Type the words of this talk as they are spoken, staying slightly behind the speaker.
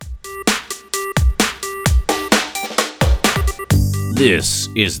This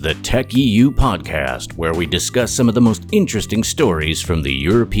is the Tech EU podcast, where we discuss some of the most interesting stories from the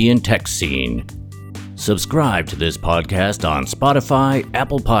European tech scene. Subscribe to this podcast on Spotify,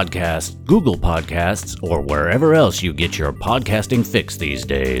 Apple Podcasts, Google Podcasts, or wherever else you get your podcasting fix these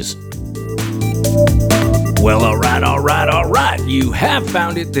days. Well, all right. You have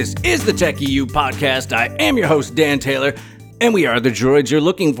found it. This is the Tech EU podcast. I am your host, Dan Taylor, and we are the droids you're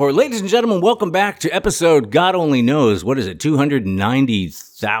looking for. Ladies and gentlemen, welcome back to episode, God only knows,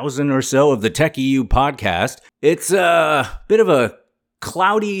 290,000 or so of the Tech EU podcast. It's a bit of a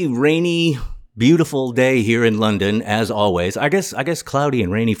cloudy, rainy, beautiful day here in London, as always. I guess cloudy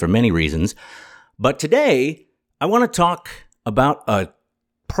and rainy for many reasons. But today, I want to talk about a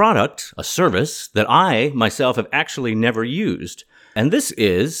product, a service that I, myself, have actually never used. And this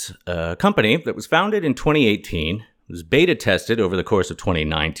is a company that was founded in 2018, was beta tested over the course of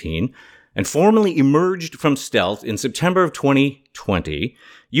 2019, and formally emerged from stealth in September of 2020.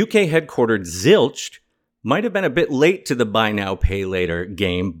 UK headquartered Zilch might have been a bit late to the buy now, pay later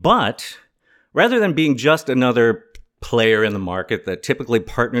game, but rather than being just another player in the market that typically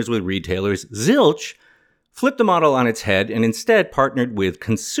partners with retailers, Zilch flipped the model on its head and instead partnered with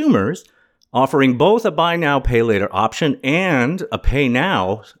consumers, offering both a buy now, pay later option and a pay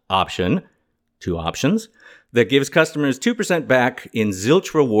now option, two options, that gives customers 2% back in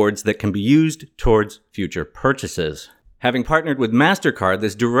Zilch rewards that can be used towards future purchases. Having partnered with MasterCard,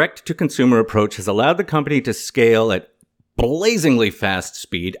 this direct-to-consumer approach has allowed the company to scale at blazingly fast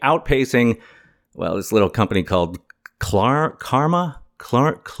speed, outpacing, this little company called Klarna,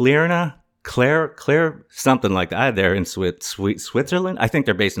 something like that. They're in Switzerland. I think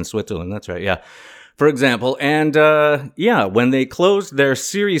they're based in Switzerland. That's right. Yeah. For example, and when they closed their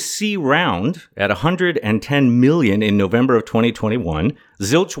Series C round at 110 million in November of 2021,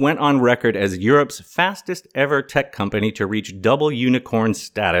 Zilch went on record as Europe's fastest ever tech company to reach double unicorn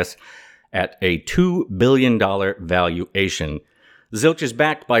status at a $2 billion valuation. Zilch is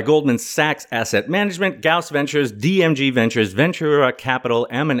backed by Goldman Sachs Asset Management, Gauss Ventures, DMG Ventures, Ventura Capital,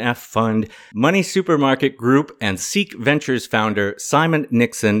 M&F Fund, Money Supermarket Group, and Seek Ventures founder Simon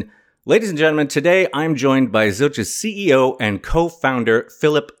Nixon. Ladies and gentlemen, today I'm joined by Zilch's CEO and co-founder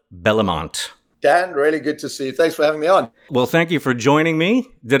Philip Bellamont. Dan, really good to see you. Thanks for having me on. Well, thank you for joining me.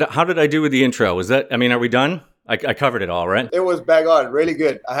 How did I do with the intro? Are we done? I covered it all, right? It was bang on. Really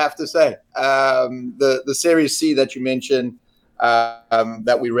good, I have to say. The Series C that you mentioned,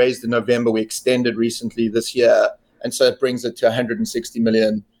 that we raised in November, we extended recently this year. And so it brings it to 160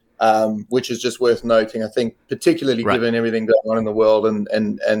 million, which is just worth noting, I think, particularly given everything going on in the world and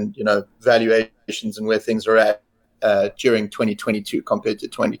valuations and where things are at during 2022 compared to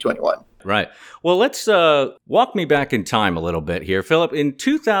 2021. Right. Well, let's walk me back in time a little bit here. Philip, in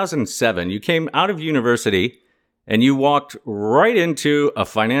 2007, you came out of university and you walked right into a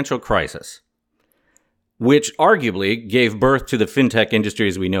financial crisis, which arguably gave birth to the fintech industry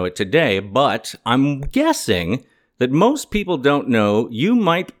as we know it today. But I'm guessing that most people don't know you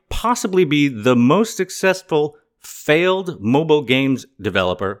might possibly be the most successful failed mobile games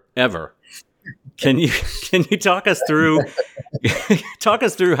developer ever. Can you talk us through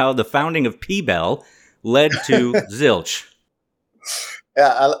how the founding of P-Bell led to Zilch?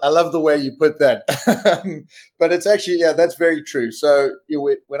 Yeah, I love the way you put that. But it's actually, that's very true. So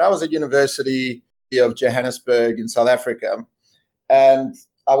when I was at University of Johannesburg in South Africa, and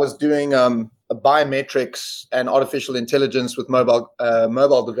I was doing biometrics and artificial intelligence with mobile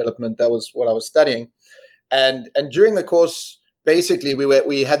development. That was what I was studying, and during the course, basically,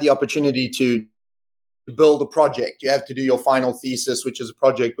 we had the opportunity to build a project. You have to do your final thesis, which is a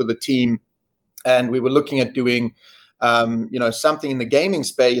project with a team, and we were looking at doing something in the gaming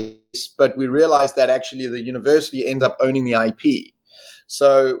space, but we realized that actually the university ended up owning the IP.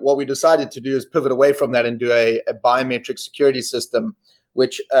 So what we decided to do is pivot away from that and do a biometric security system,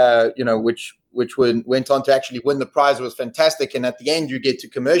 which went on to actually win the prize. It was fantastic. And at the end, you get to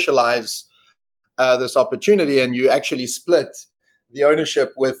commercialize this opportunity, and you actually split the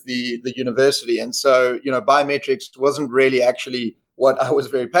ownership with the university. And so, biometrics wasn't really actually what I was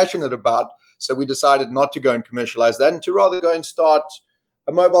very passionate about. So we decided not to go and commercialize that and to rather go and start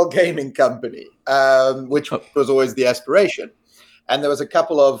a mobile gaming company, which was always the aspiration. And there was a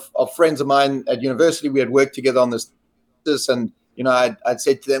couple of friends of mine at university. We had worked together on this, and I'd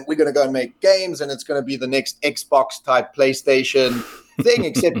said to them, we're going to go and make games, and it's going to be the next Xbox type PlayStation thing,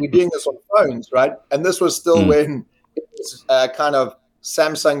 except we're doing this on phones, right? And this was still when it was kind of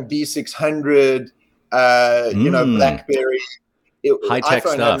Samsung D600, BlackBerry, high-tech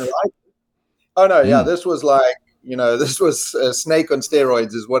stuff. Oh, no, yeah, this was like, this was Snake on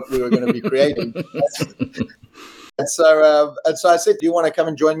steroids is what we were going to be creating. so I said, do you want to come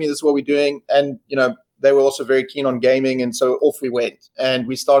and join me? This is what we're doing. And, they were also very keen on gaming. And so off we went. And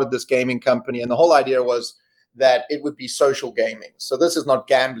we started this gaming company. And the whole idea was that it would be social gaming. So this is not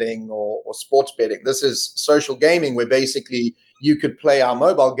gambling or sports betting. This is social gaming where basically you could play our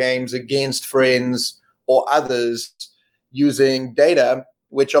mobile games against friends or others using data,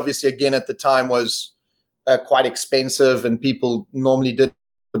 which obviously, again, at the time was quite expensive, and people normally did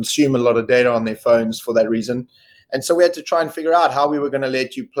consume a lot of data on their phones for that reason. And so we had to try and figure out how we were going to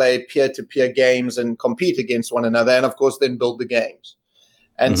let you play peer-to-peer games and compete against one another, and of course then build the games.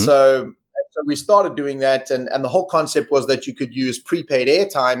 And so we started doing that, and the whole concept was that you could use prepaid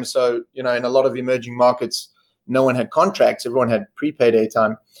airtime. So, in a lot of emerging markets, no one had contracts, everyone had prepaid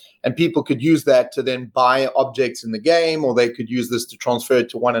airtime, and people could use that to then buy objects in the game, or they could use this to transfer it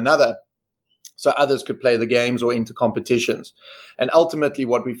to one another, so others could play the games or into competitions. And ultimately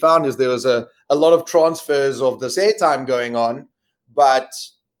what we found is there was a lot of transfers of this airtime going on, but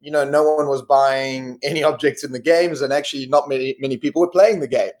no one was buying any objects in the games, and actually not many people were playing the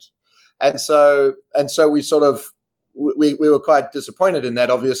games. And so we sort of we were quite disappointed in that,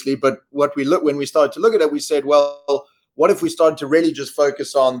 obviously. But when we started to look at it, we said, well, what if we started to really just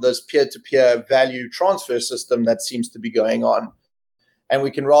focus on this peer-to-peer value transfer system that seems to be going on? And we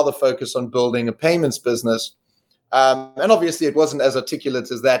can rather focus on building a payments business. And obviously, it wasn't as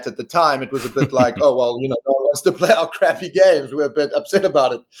articulate as that at the time. It was a bit like, oh, well, no one wants to play our crappy games. We're a bit upset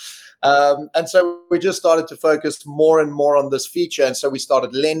about it. And so we just started to focus more and more on this feature. And so we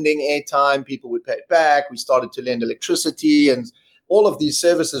started lending airtime. People would pay it back. We started to lend electricity. And all of these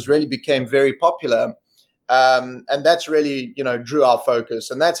services really became very popular. And that's really, drew our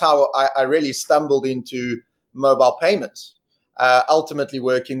focus. And that's how I really stumbled into mobile payments. Ultimately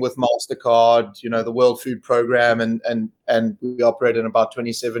working with MasterCard, the World Food Program, and we operate in about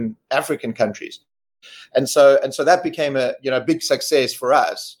 27 African countries. And so that became a big success for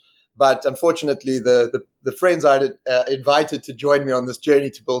us. But unfortunately, the friends I invited to join me on this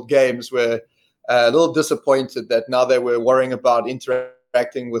journey to build games were a little disappointed that now they were worrying about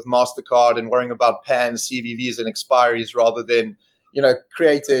interacting with MasterCard and worrying about PANs, CVVs, and expiries rather than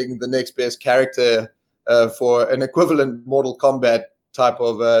creating the next best character for an equivalent Mortal Kombat type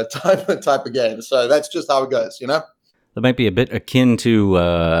of game. So that's just how it goes, That might be a bit akin to,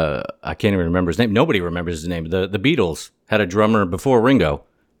 I can't even remember his name. Nobody remembers his name. The Beatles had a drummer before Ringo,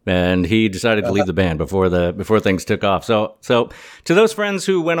 and he decided to leave the band before things took off. So to those friends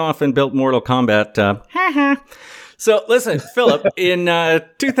who went off and built Mortal Kombat, So listen, Philip, in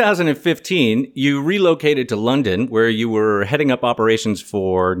 2015, you relocated to London, where you were heading up operations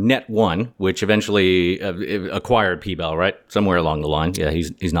for Net1, which eventually acquired P-Bell, right? Somewhere along the line. Yeah,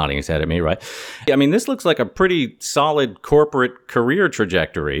 he's nodding his head at me, right? I mean, this looks like a pretty solid corporate career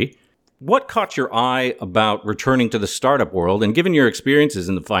trajectory. What caught your eye about returning to the startup world? And given your experiences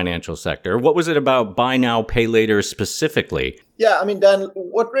in the financial sector, what was it about buy now, pay later specifically? Yeah, I mean, Dan,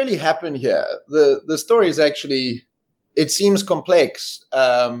 what really happened here, the story is actually, it seems complex,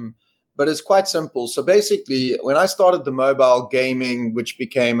 but it's quite simple. So basically, when I started the mobile gaming, which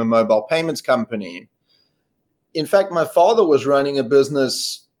became a mobile payments company, in fact, my father was running a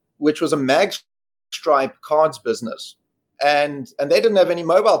business which was a Magstripe cards business. And they didn't have any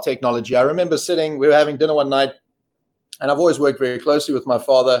mobile technology. I remember we were having dinner one night, and I've always worked very closely with my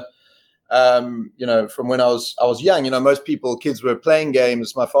father, from when I was young. Most kids were playing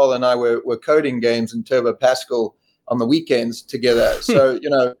games. My father and I were coding games in Turbo Pascal on the weekends together. So,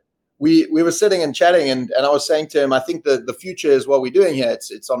 we were sitting and chatting, and I was saying to him, I think that the future is what we're doing here.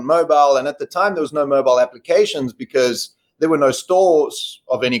 It's on mobile. And at the time, there was no mobile applications because there were no stores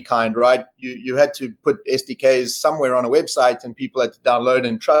of any kind, right? You had to put SDKs somewhere on a website, and people had to download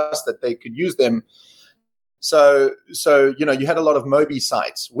and trust that they could use them. So you had a lot of mobile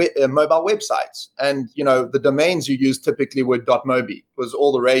websites, and the domains you used typically were .mobi. It was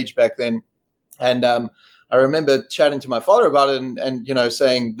all the rage back then. And I remember chatting to my father about it, and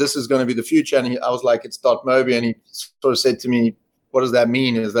saying this is going to be the future. And I was like, it's .mobi, and he sort of said to me, "What does that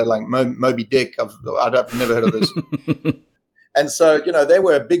mean? Is that like Moby Dick? I've never heard of this." And so, they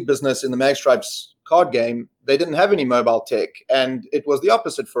were a big business in the Magstripes card game. They didn't have any mobile tech. And it was the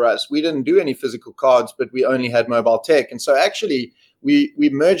opposite for us. We didn't do any physical cards, but we only had mobile tech. And so actually, we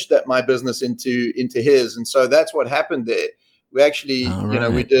merged my business into his. And so that's what happened there. We actually,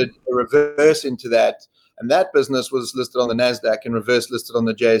 we did a reverse into that. And that business was listed on the NASDAQ and reverse listed on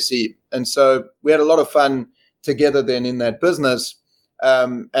the JSE. And so we had a lot of fun together then in that business.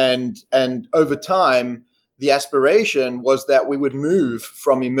 And over time, the aspiration was that we would move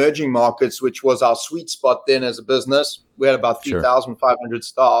from emerging markets, which was our sweet spot then as a business. We had about 3,500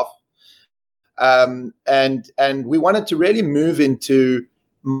 staff, And we wanted to really move into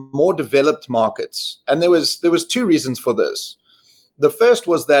more developed markets. And there was two reasons for this. The first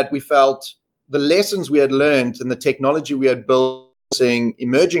was that we felt the lessons we had learned and the technology we had built in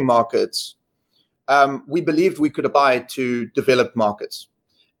emerging markets, we believed we could apply to developed markets.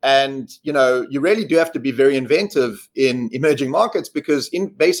 And, you really do have to be very inventive in emerging markets because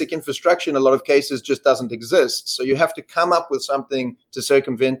basic infrastructure in a lot of cases just doesn't exist. So you have to come up with something to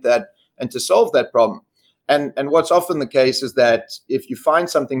circumvent that and to solve that problem. And what's often the case is that if you find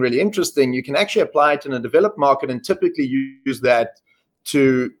something really interesting, you can actually apply it in a developed market and typically use that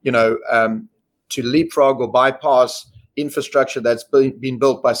to leapfrog or bypass infrastructure that's been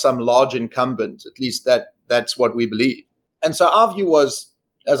built by some large incumbent. At least that's what we believe. And so our view was,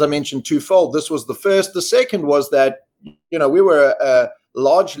 as I mentioned, twofold. This was the first. The second was that, we were a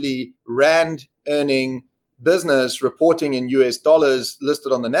largely Rand earning business reporting in US dollars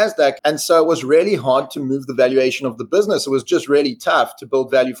listed on the NASDAQ. And so it was really hard to move the valuation of the business. It was just really tough to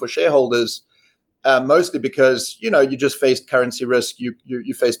build value for shareholders, mostly because, you just faced currency risk,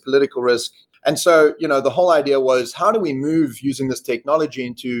 you faced political risk. And so, the whole idea was, how do we move using this technology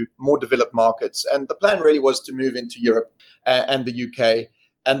into more developed markets? And the plan really was to move into Europe and the UK.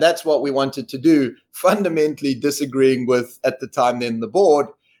 And that's what we wanted to do, fundamentally disagreeing with, at the time then, the board,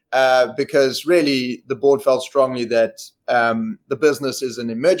 because really the board felt strongly that the business is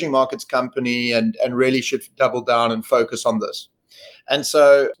an emerging markets company and really should double down and focus on this. And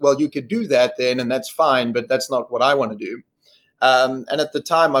so, well, you could do that then, and that's fine, but that's not what I want to do. And at the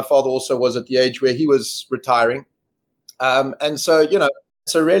time, my father also was at the age where he was retiring. And so,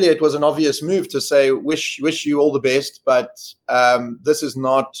 so really it was an obvious move to say, wish you all the best, but this is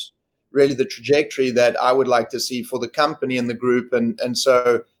not really the trajectory that I would like to see for the company and the group. And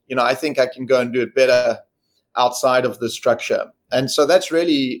so, I think I can go and do it better outside of the structure. And so that's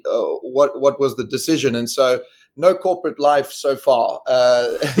really what was the decision. And so no corporate life so far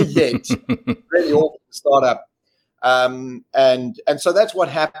yet, really all startup. And so that's what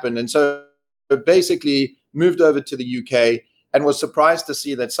happened. And so basically moved over to the UK and was surprised to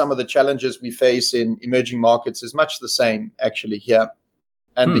see that some of the challenges we face in emerging markets is much the same actually here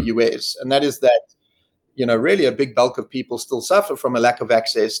and the US. And that is that, really a big bulk of people still suffer from a lack of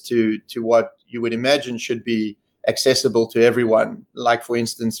access to what you would imagine should be accessible to everyone, like, for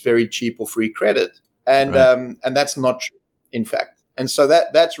instance, very cheap or free credit. And right. And that's not true, in fact. And so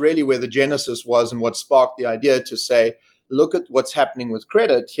that's really where the genesis was and what sparked the idea to say, look at what's happening with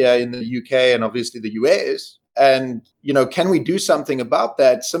credit here in the UK and obviously the US. And, can we do something about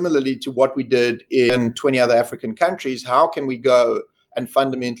that similarly to what we did in 20 other African countries? How can we go and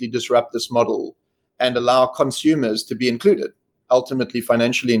fundamentally disrupt this model and allow consumers to be included, ultimately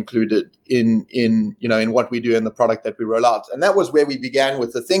financially included in what we do in the product that we roll out? And that was where we began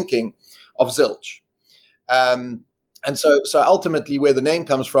with the thinking of Zilch. And so ultimately where the name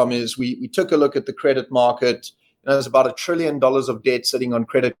comes from is we took a look at the credit market. There's about $1 trillion of debt sitting on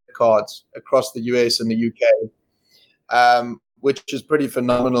credit cards across the US and the UK, which is pretty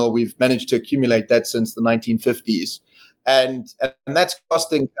phenomenal. We've managed to accumulate that since the 1950s. And that's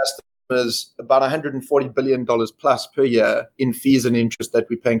costing customers about $140 billion plus per year in fees and interest that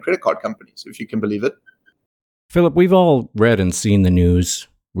we pay in credit card companies, if you can believe it. Philip, we've all read and seen the news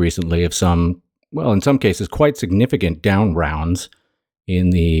recently of some, well, in some cases, quite significant down rounds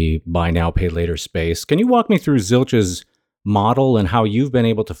in the buy now, pay later space. Can you walk me through Zilch's model and how you've been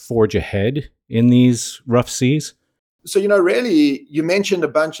able to forge ahead in these rough seas? So, really, you mentioned a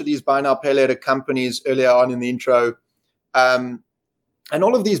bunch of these buy now, pay later companies earlier on in the intro. And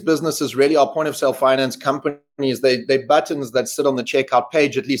all of these businesses really are point of sale finance companies. They're buttons that sit on the checkout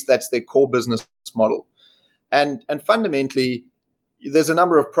page. At least that's their core business model. And fundamentally, there's a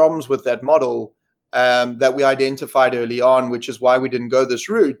number of problems with that model that we identified early on, which is why we didn't go this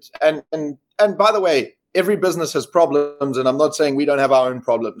route. And by the way, every business has problems, and I'm not saying we don't have our own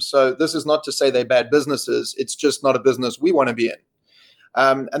problems. So this is not to say they're bad businesses. It's just not a business we want to be in.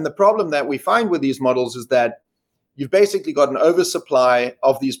 And the problem that we find with these models is that you've basically got an oversupply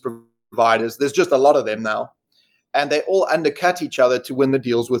of these providers. There's just a lot of them now, and they all undercut each other to win the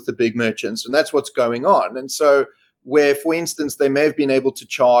deals with the big merchants. And that's what's going on. And so where, for instance, they may have been able to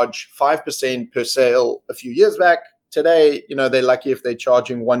charge 5% per sale a few years back, today, they're lucky if they're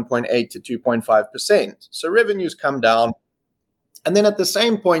charging 1.8 to 2.5%. So revenues come down. And then at the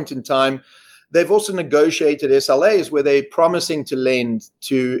same point in time, they've also negotiated SLAs where they're promising to lend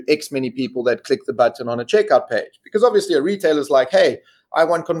to X many people that click the button on a checkout page. Because obviously a retailer's like, hey, I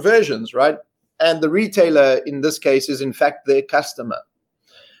want conversions, right? And the retailer in this case is in fact their customer.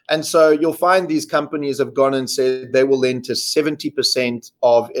 And so you'll find these companies have gone and said they will lend to 70%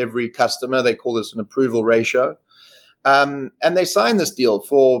 of every customer. They call this an approval ratio. And they sign this deal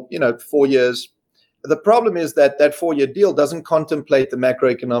for 4 years. The problem is that 4-year deal doesn't contemplate the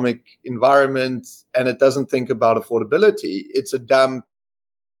macroeconomic environment, and it doesn't think about affordability. It's a dumb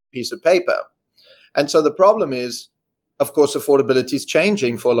piece of paper. And so the problem is, of course, affordability is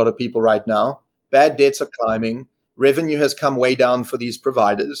changing for a lot of people right now. Bad debts are climbing. Revenue has come way down for these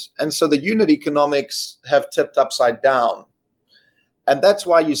providers. And so the unit economics have tipped upside down. And that's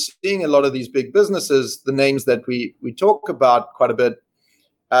why you're seeing a lot of these big businesses, the names that we talk about quite a bit,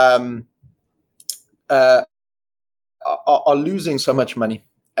 are losing so much money.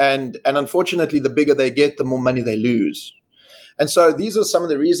 And unfortunately, the bigger they get, the more money they lose. And so these are some of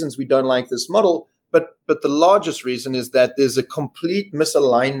the reasons we don't like this model. But the largest reason is that there's a complete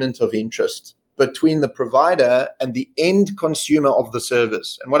misalignment of interest between the provider and the end consumer of the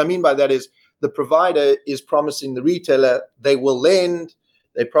service. And what I mean by that is the provider is promising the retailer they will lend,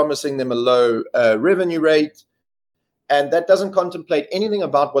 they're promising them a low revenue rate, and that doesn't contemplate anything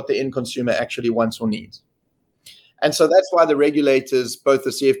about what the end consumer actually wants or needs. And so that's why the regulators, both the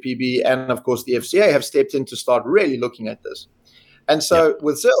CFPB and, of course, the FCA, have stepped in to start really looking at this. And so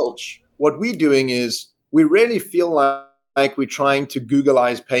with Zilch, what we're doing is we really feel like we're trying to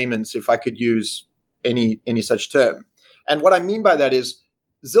Googleize payments, if I could use any such term. And what I mean by that is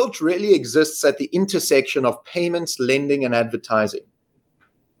Zilch really exists at the intersection of payments, lending, and advertising.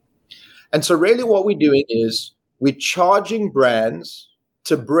 And so really what we're doing is we're charging brands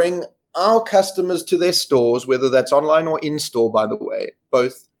to bring our customers to their stores, whether that's online or in-store, by the way,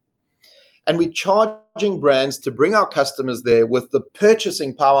 both. And we're charging brands to bring our customers there with the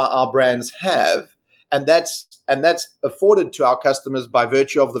purchasing power our brands have. And that's afforded to our customers by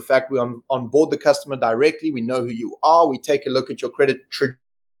virtue of the fact we onboard the customer directly. We know who you are. We take a look at your credit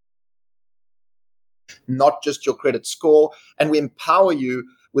not just your credit score. And we empower you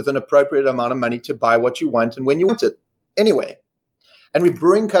with an appropriate amount of money to buy what you want and when you want it. Anyway. And we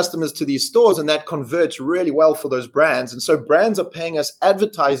bring customers to these stores, and that converts really well for those brands. And so brands are paying us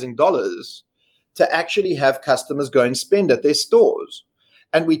advertising dollars to actually have customers go and spend at their stores.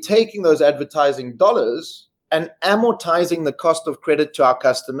 And we're taking those advertising dollars and amortizing the cost of credit to our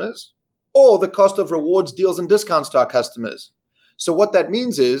customers or the cost of rewards, deals, and discounts to our customers. So what that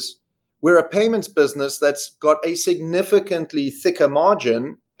means is we're a payments business that's got a significantly thicker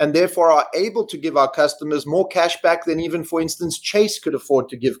margin and therefore are able to give our customers more cash back than even, for instance, Chase could afford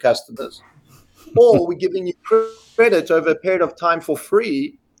to give customers. Or we're giving you credit over a period of time for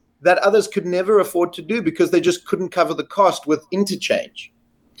free that others could never afford to do because they just couldn't cover the cost with interchange.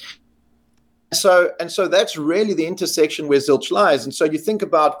 So that's really the intersection where Zilch lies. And so you think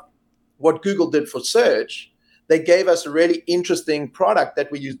about what Google did for search. They gave us a really interesting product that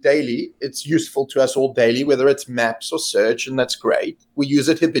we use daily. It's useful to us all daily, whether it's maps or search, and that's great. We use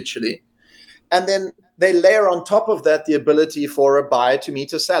it habitually. And then they layer on top of that the ability for a buyer to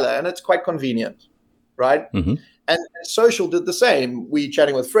meet a seller, and it's quite convenient, right? Mm-hmm. And social did the same. We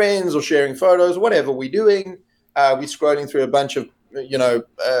chatting with friends or sharing photos, whatever we're doing. We're scrolling through a bunch of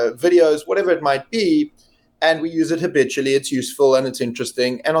videos, whatever it might be. And we use it habitually. It's useful and it's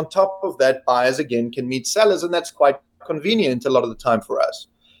interesting. And on top of that, buyers, again, can meet sellers. And that's quite convenient a lot of the time for us.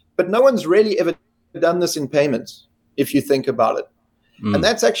 But no one's really ever done this in payments, if you think about it. And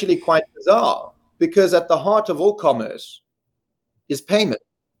that's actually quite bizarre because at the heart of all commerce is payment.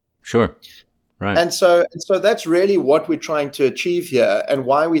 Sure. Right. And so that's really what we're trying to achieve here and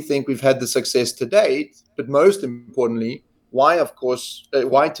why we think we've had the success to date. But most importantly, why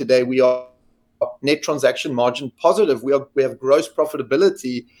today we are net transaction margin positive. We have gross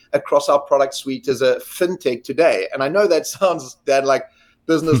profitability across our product suite as a fintech today. And I know that sounds, Dad, like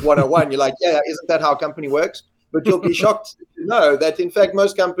business 101. You're like, yeah, isn't that how a company works? But you'll be shocked to know that, in fact,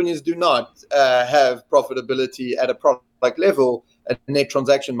 most companies do not have profitability at a product level, a net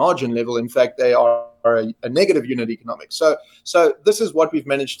transaction margin level. In fact, they are a negative unit economics. So this is what we've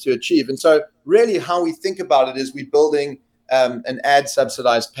managed to achieve. And so really how we think about it is we're building an ad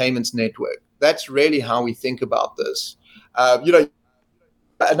subsidized payments network. That's really how we think about this. Another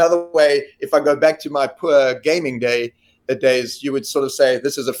way, if I go back to my poor gaming days, you would sort of say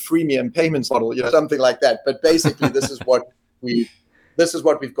this is a freemium payments model, something like that. But basically, this is what we've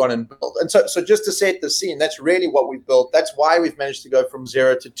gone and built. And so just to set the scene, that's really what we've built. That's why we've managed to go from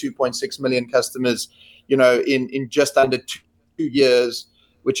 0 to 2.6 million customers, in just under 2 years,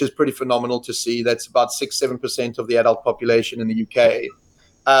 which is pretty phenomenal to see. That's about 6-7% of the adult population in the UK.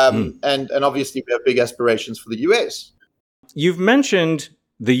 And obviously we have big aspirations for the US. You've mentioned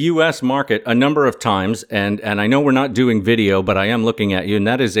the U.S. market a number of times, and I know we're not doing video, but I am looking at you, and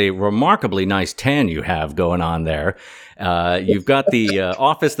that is a remarkably nice tan you have going on there. You've got the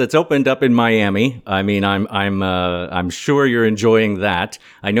office that's opened up in Miami. I mean, I'm sure you're enjoying that.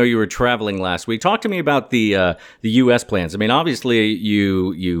 I know you were traveling last week. Talk to me about the U.S. plans. I mean, obviously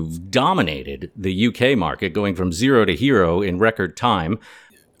you've dominated the U.K. market, going from zero to hero in record time.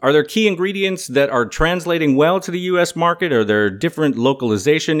 Are there key ingredients that are translating well to the U.S. market? Are there different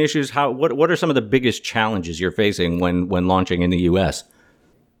localization issues? What are some of the biggest challenges you're facing when launching in the U.S.?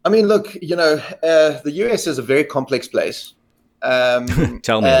 I mean, look, the US is a very complex place.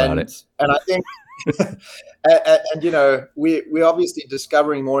 Tell me about it. And I think, we're obviously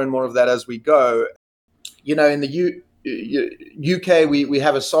discovering more and more of that as we go. In the UK, we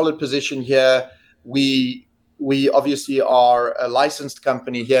have a solid position here. We obviously are a licensed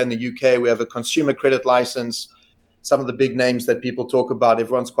company here in the UK. We have a consumer credit license. Some of the big names that people talk about,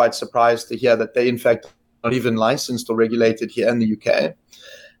 everyone's quite surprised to hear that they, in fact, are not even licensed or regulated here in the UK.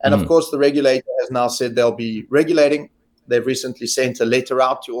 And of course, the regulator has now said they'll be regulating. They've recently sent a letter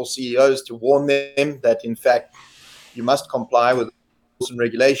out to all CEOs to warn them that, in fact, you must comply with rules and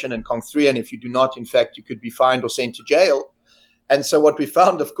regulation and CONC3. And if you do not, in fact, you could be fined or sent to jail. And so what we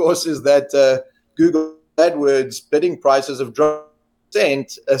found, of course, is that Google AdWords bidding prices have dropped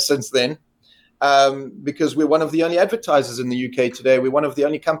since then, because we're one of the only advertisers in the UK today. We're one of the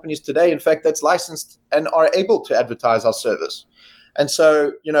only companies today, in fact, that's licensed and are able to advertise our service. And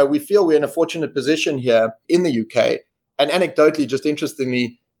so, we feel we're in a fortunate position here in the UK. And anecdotally, just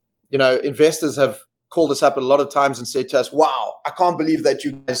interestingly, investors have called us up a lot of times and said to us, wow, I can't believe that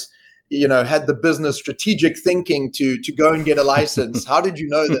you guys, had the business strategic thinking to go and get a license. How did you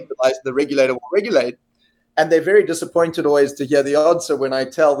know that the regulator will regulate? And they're very disappointed always to hear the answer when I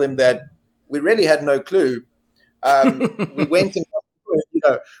tell them that we really had no clue. We went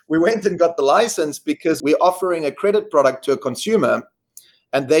and got the license because we're offering a credit product to a consumer,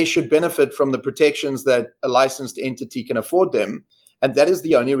 and they should benefit from the protections that a licensed entity can afford them. And that is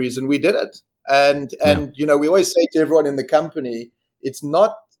the only reason we did it. And we always say to everyone in the company, it's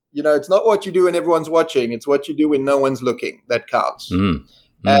not what you do when everyone's watching. It's what you do when no one's looking that counts.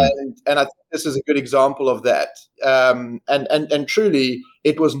 And I think this is a good example of that. And truly,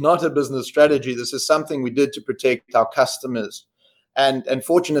 it was not a business strategy. This is something we did to protect our customers. And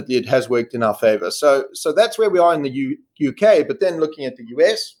fortunately, it has worked in our favor. So that's where we are in the UK. But then looking at the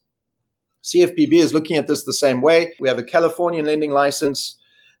US, CFPB is looking at this the same way. We have a Californian lending license.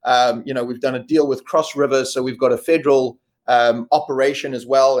 We've done a deal with Cross River. So we've got a federal operation as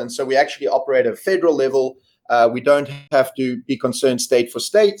well. And so we actually operate at a federal level. We don't have to be concerned state for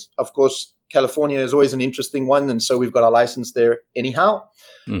state. Of course, California is always an interesting one. And so we've got our license there anyhow.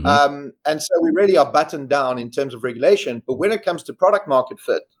 And so we really are buttoned down in terms of regulation. But when it comes to product market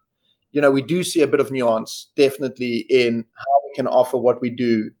fit, we do see a bit of nuance, definitely, in how we can offer what we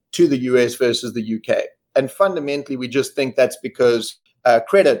do to the US versus the UK. And fundamentally, we just think that's because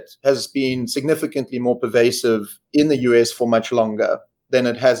credit has been significantly more pervasive in the US for much longer than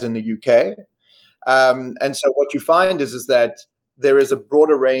it has in the UK. And so what you find is that there is a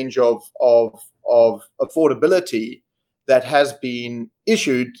broader range of affordability that has been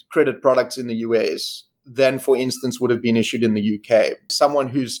issued credit products in the US than, for instance, would have been issued in the UK. Someone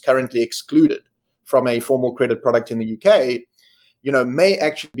who's currently excluded from a formal credit product in the UK, may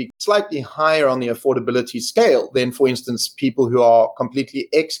actually be slightly higher on the affordability scale than, for instance, people who are completely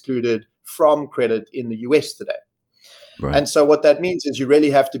excluded from credit in the US today. Right. And so what that means is you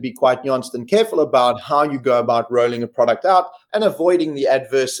really have to be quite nuanced and careful about how you go about rolling a product out and avoiding the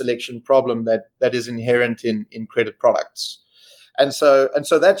adverse selection problem that is inherent in credit products. And so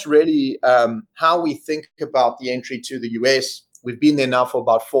that's really how we think about the entry to the US. We've been there now for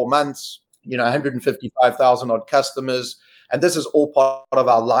about 4 months, 155,000 odd customers. And this is all part of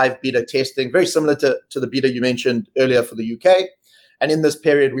our live beta testing, very similar to the beta you mentioned earlier for the UK. And in this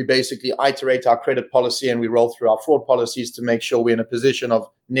period, we basically iterate our credit policy and we roll through our fraud policies to make sure we're in a position of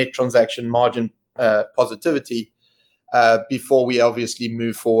net transaction margin positivity before we obviously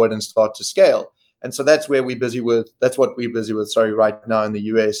move forward and start to scale. And so that's what we're busy with right now in the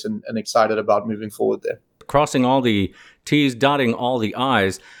US, and excited about moving forward there. Crossing all the T's, dotting all the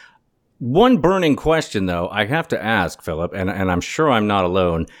I's. One burning question, though, I have to ask, Philip, and I'm sure I'm not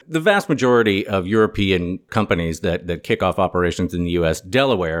alone. The vast majority of European companies that kick off operations in the U.S.,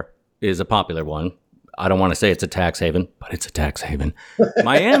 Delaware is a popular one. I don't want to say it's a tax haven, but it's a tax haven.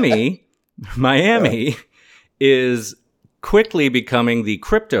 Miami is quickly becoming the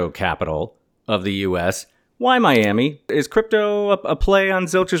crypto capital of the U.S. Why Miami? Is crypto a play on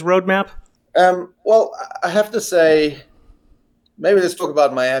Zilch's roadmap? Well, I have to say, maybe let's talk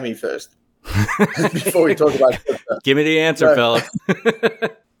about Miami first before we talk about crypto. Give me the answer, Philip.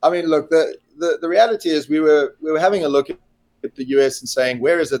 I mean, look, the reality is we were having a look at the US and saying,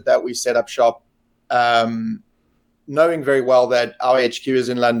 where is it that we set up shop? Knowing very well that our HQ is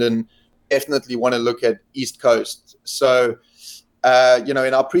in London, definitely want to look at East Coast. So,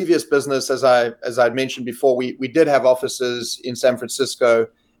 in our previous business, as I mentioned before, we did have offices in San Francisco,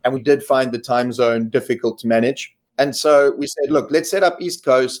 and we did find the time zone difficult to manage. And so we said, look, let's set up East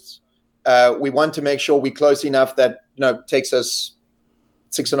Coast. We want to make sure we're close enough that it takes us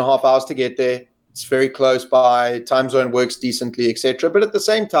 6.5 hours to get there. It's very close by. Time zone works decently, etc. But at the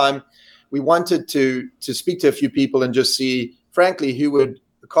same time, we wanted to speak to a few people and just see, frankly, who would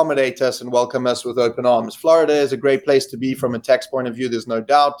accommodate us and welcome us with open arms. Florida is a great place to be from a tax point of view. There's no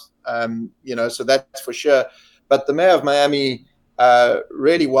doubt, so that's for sure. But the mayor of Miami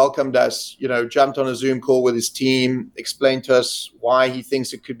really welcomed us, jumped on a Zoom call with his team, explained to us why he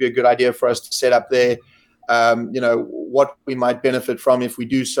thinks it could be a good idea for us to set up there, what we might benefit from if we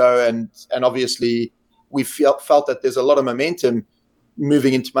do so. And obviously we felt that there's a lot of momentum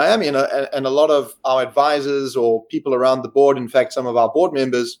moving into Miami, and a lot of our advisors or people around the board, in fact, some of our board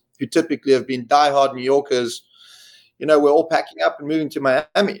members who typically have been diehard New Yorkers, we're all packing up and moving to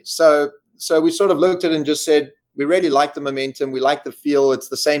Miami. So we sort of looked at it and just said, we really like the momentum. We like the feel. It's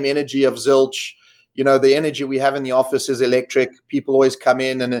the same energy of Zilch. The energy we have in the office is electric. People always come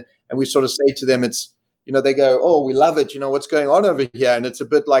in and we sort of say to them, it's, they go, oh, we love it. What's going on over here? And it's a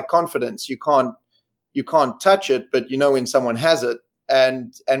bit like confidence. You can't touch it, but when someone has it.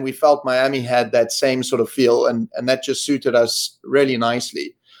 And we felt Miami had that same sort of feel, and that just suited us really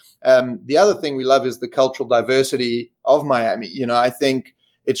nicely. The other thing we love is the cultural diversity of Miami. I think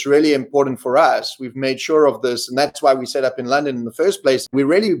it's really important for us. We've made sure of this, and that's why we set up in London in the first place. We're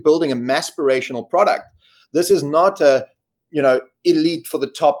really building a aspirational product. This is not a, elite for the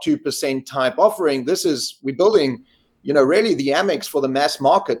top 2% type offering. We're building, really the Amex for the mass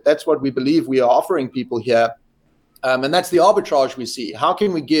market. That's what we believe we are offering people here. And that's the arbitrage we see. How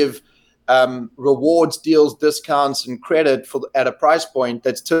can we give rewards, deals, discounts, and credit at a price point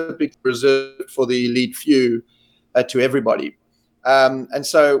that's typically reserved for the elite few to everybody? And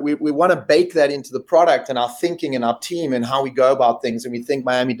so we want to bake that into the product and our thinking and our team and how we go about things. And we think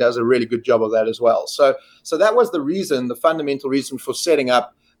Miami does a really good job of that as well. So that was the fundamental reason for setting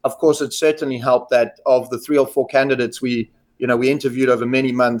up. Of course, it certainly helped that of the 3 or 4 candidates we interviewed over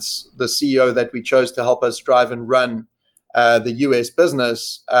many months, the CEO that we chose to help us drive and run the US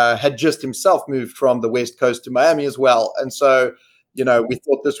business had just himself moved from the West Coast to Miami as well. And so, we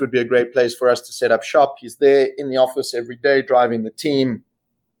thought this would be a great place for us to set up shop. He's there in the office every day, driving the team.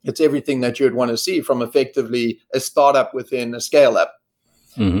 It's everything that you would want to see from effectively a startup within a scale-up.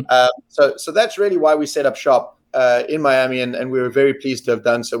 Mm-hmm. So that's really why we set up shop in Miami, and we were very pleased to have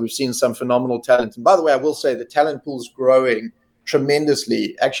done so. We've seen some phenomenal talent. And by the way, I will say the talent pool is growing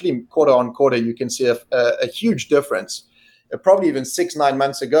tremendously. Actually, quarter on quarter, you can see a huge difference. Probably even 6-9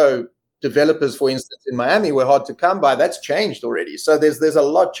 months ago, developers, for instance, in Miami were hard to come by. That's changed already. So there's a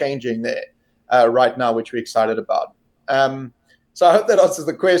lot changing there right now, which we're excited about. So I hope that answers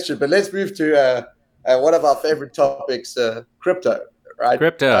the question. But let's move to one of our favorite topics, crypto. Right?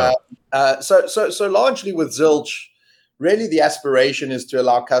 Crypto. So largely with Zilch, really the aspiration is to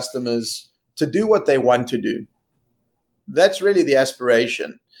allow customers to do what they want to do. That's really the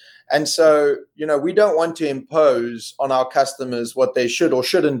aspiration. And so, we don't want to impose on our customers what they should or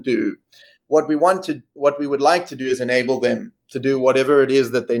shouldn't do. What we would like to do is enable them to do whatever it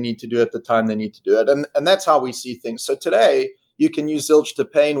is that they need to do at the time they need to do it. And that's how we see things. So today, you can use Zilch to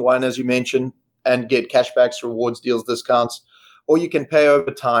pay in one, as you mentioned, and get cashbacks, rewards, deals, discounts. Or you can pay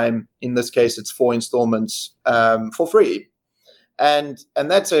over time. In this case, it's 4 installments for free. And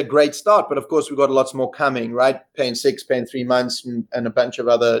that's a great start. But of course, we've got lots more coming, right? Paying 6, paying 3 months, and a bunch of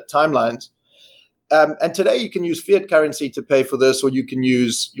other timelines. And today you can use fiat currency to pay for this, or you can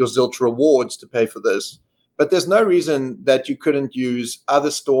use your Zilch rewards to pay for this. But there's no reason that you couldn't use other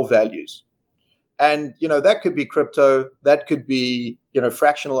store values. And, that could be crypto. That could be,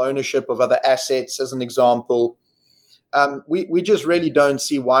 fractional ownership of other assets, as an example. We just really don't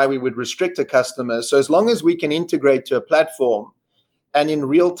see why we would restrict a customer. So as long as we can integrate to a platform and in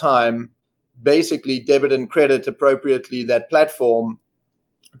real time, basically debit and credit appropriately that platform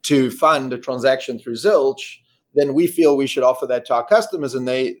to fund a transaction through Zilch, then we feel we should offer that to our customers, and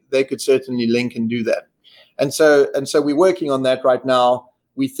they could certainly link and do that. And so we're working on that right now.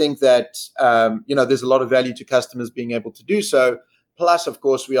 We think that there's a lot of value to customers being able to do so. Plus, of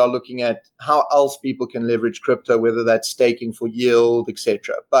course, we are looking at how else people can leverage crypto, whether that's staking for yield,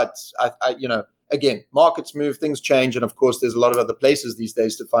 etc. But again, markets move, things change. And of course, there's a lot of other places these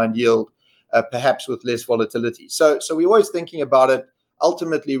days to find yield, perhaps with less volatility. So we're always thinking about it.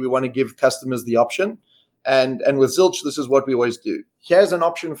 Ultimately, we want to give customers the option. And with Zilch, this is what we always do. Here's an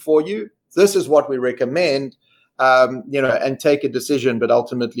option for you. This is what we recommend, and take a decision. But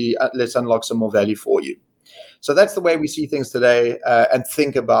ultimately, let's unlock some more value for you. So that's the way we see things today, and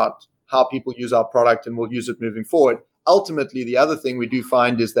think about how people use our product, and we'll use it moving forward. Ultimately, the other thing we do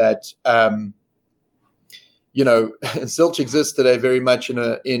find is that, Zilch exists today very much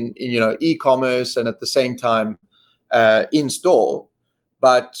in e-commerce and at the same time in store.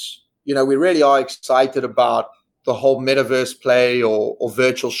 But we really are excited about the whole metaverse play or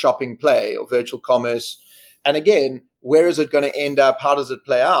virtual shopping play or virtual commerce. And again, where is it going to end up? How does it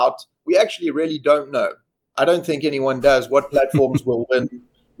play out? We actually really don't know. I don't think anyone does. What platforms will win,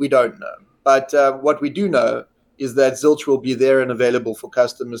 we don't know. But what we do know is that Zilch will be there and available for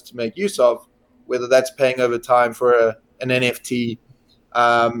customers to make use of, whether that's paying over time for an NFT.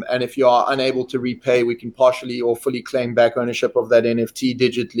 And if you are unable to repay, we can partially or fully claim back ownership of that NFT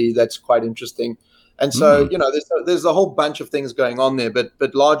digitally. That's quite interesting. And so, there's a whole bunch of things going on there.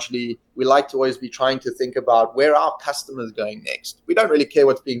 But largely, we like to always be trying to think about where our customers going next. We don't really care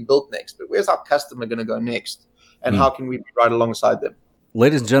what's being built next, but where's our customer going to go next? And how can we be right alongside them?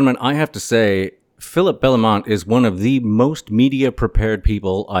 Ladies and gentlemen, I have to say, Philip Bellemont is one of the most media-prepared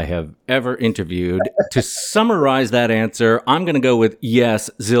people I have ever interviewed. To summarize that answer, I'm going to go with yes,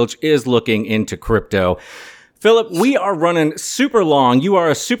 Zilch is looking into crypto. Philip, we are running super long. You are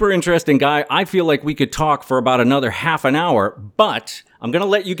a super interesting guy. I feel like we could talk for about another half an hour, but I'm going to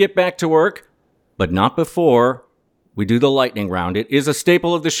let you get back to work, but not before we do the lightning round. It is a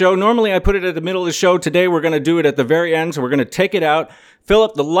staple of the show. Normally, I put it at the middle of the show. Today, we're going to do it at the very end, so we're going to take it out.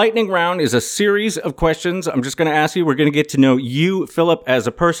 Philip, the lightning round is a series of questions. I'm just going to ask you. We're going to get to know you, Philip, as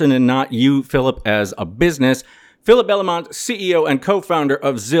a person and not you, Philip, as a business. Philip Bellemont, CEO and co-founder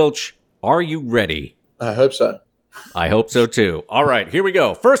of Zilch. Are you ready? I hope so. I hope so, too. All right, here we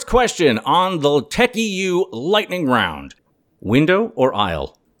go. First question on the TechEU lightning round. Window or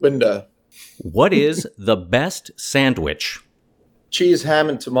aisle? Window. What is the best sandwich? Cheese, ham,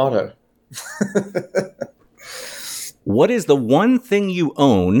 and tomato. What is the one thing you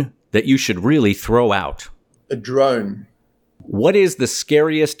own that you should really throw out? A drone. What is the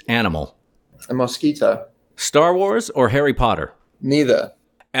scariest animal? A mosquito. Star Wars or Harry Potter? Neither.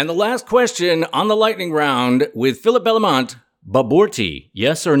 And the last question on the lightning round with Philip Bellemont, Baburti,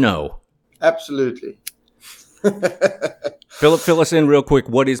 yes or no? Absolutely. Philip, fill us in real quick.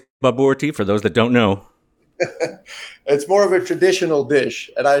 What is Baburti for those that don't know? It's more of a traditional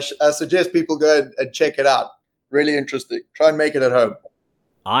dish, and I suggest people go and check it out. Really interesting. Try and make it at home.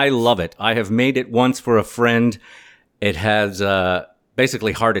 I love it. I have made it once for a friend. It has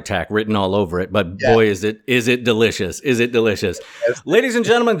basically heart attack written all over it, but boy, is it delicious. Is it delicious? Yes. Ladies and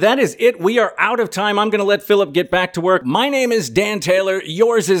gentlemen, that is it. We are out of time. I'm going to let Philip get back to work. My name is Dan Taylor.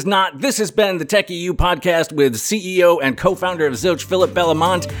 Yours is not. This has been the TechEU podcast with CEO and co-founder of Zilch, Philip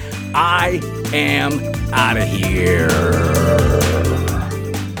Bellemont. I am out of here.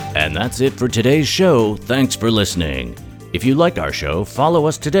 And that's it for today's show. Thanks for listening. If you liked our show, follow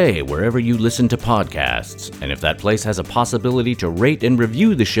us today wherever you listen to podcasts. And if that place has a possibility to rate and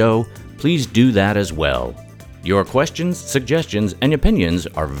review the show, please do that as well. Your questions, suggestions, and opinions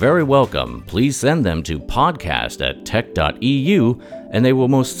are very welcome. Please send them to podcast@tech.eu, and they will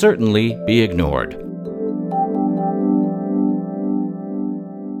most certainly be ignored.